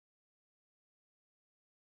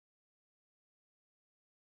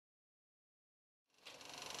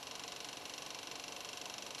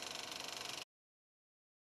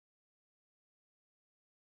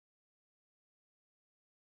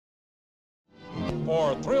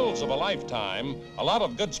For thrills of a lifetime, a lot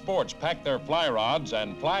of good sports pack their fly rods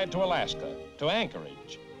and fly to Alaska, to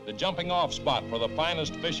Anchorage, the jumping-off spot for the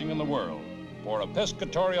finest fishing in the world, for a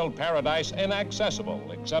piscatorial paradise inaccessible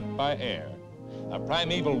except by air. A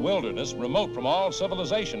primeval wilderness remote from all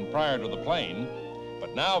civilization prior to the plane,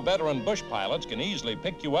 but now veteran bush pilots can easily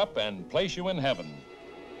pick you up and place you in heaven.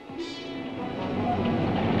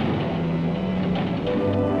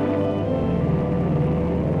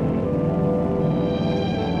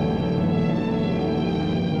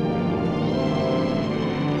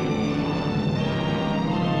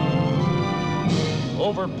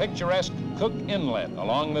 Over picturesque Cook Inlet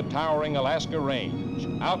along the towering Alaska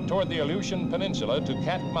Range, out toward the Aleutian Peninsula to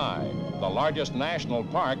Katmai, the largest national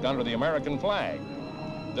park under the American flag.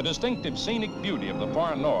 The distinctive scenic beauty of the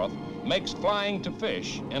far north makes flying to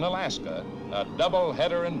fish in Alaska a double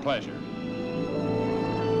header in pleasure.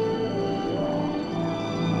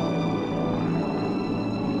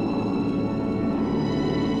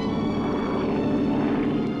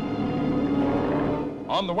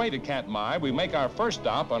 On the way to Katmai, we make our first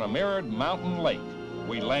stop on a mirrored mountain lake.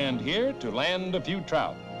 We land here to land a few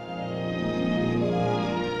trout.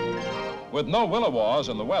 With no willowaws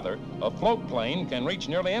in the weather, a float plane can reach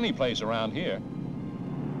nearly any place around here.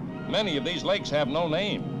 Many of these lakes have no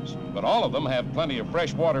names, but all of them have plenty of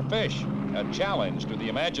freshwater fish, a challenge to the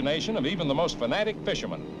imagination of even the most fanatic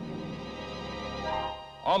fishermen.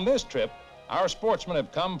 On this trip, our sportsmen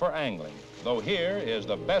have come for angling, though here is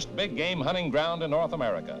the best big game hunting ground in North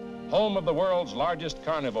America, home of the world's largest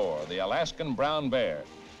carnivore, the Alaskan brown bear.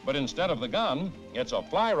 But instead of the gun, it's a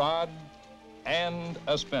fly rod and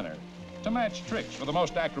a spinner to match tricks for the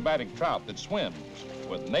most acrobatic trout that swims,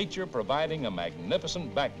 with nature providing a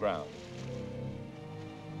magnificent background.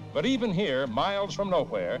 But even here, miles from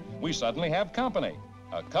nowhere, we suddenly have company,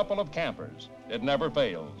 a couple of campers. It never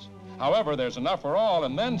fails. However, there's enough for all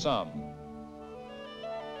and then some.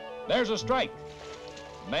 There's a strike.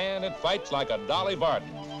 Man, it fights like a Dolly Varden.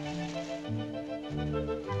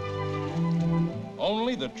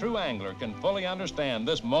 Only the true angler can fully understand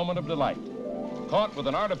this moment of delight. Caught with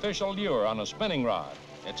an artificial lure on a spinning rod.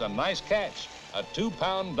 It's a nice catch, a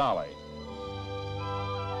 2-pound dolly.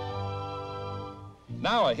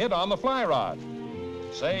 Now a hit on the fly rod.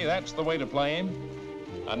 Say, that's the way to play him.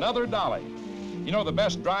 Another dolly. You know, the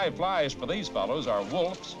best dry flies for these fellows are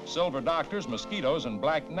wolves, silver doctors, mosquitoes, and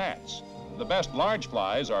black gnats. The best large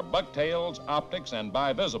flies are bucktails, optics, and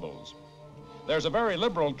bivisibles. There's a very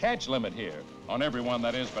liberal catch limit here, on everyone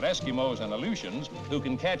that is but Eskimos and Aleutians who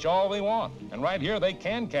can catch all they want. And right here, they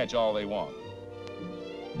can catch all they want.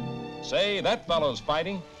 Say, that fellow's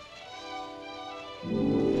fighting.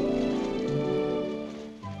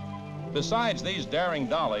 Besides these daring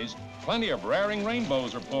dollies, plenty of raring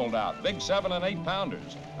rainbows are pulled out, big 7- and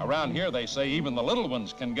 8-pounders. Around here, they say even the little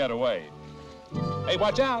ones can get away. Hey,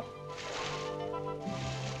 watch out!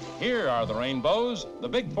 Here are the rainbows, the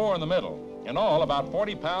big 4 in the middle. In all, about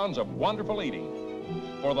 40 pounds of wonderful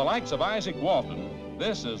eating. For the likes of Isaac Walton,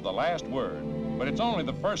 this is the last word. But it's only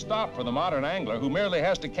the first stop for the modern angler who merely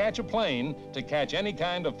has to catch a plane to catch any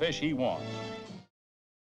kind of fish he wants.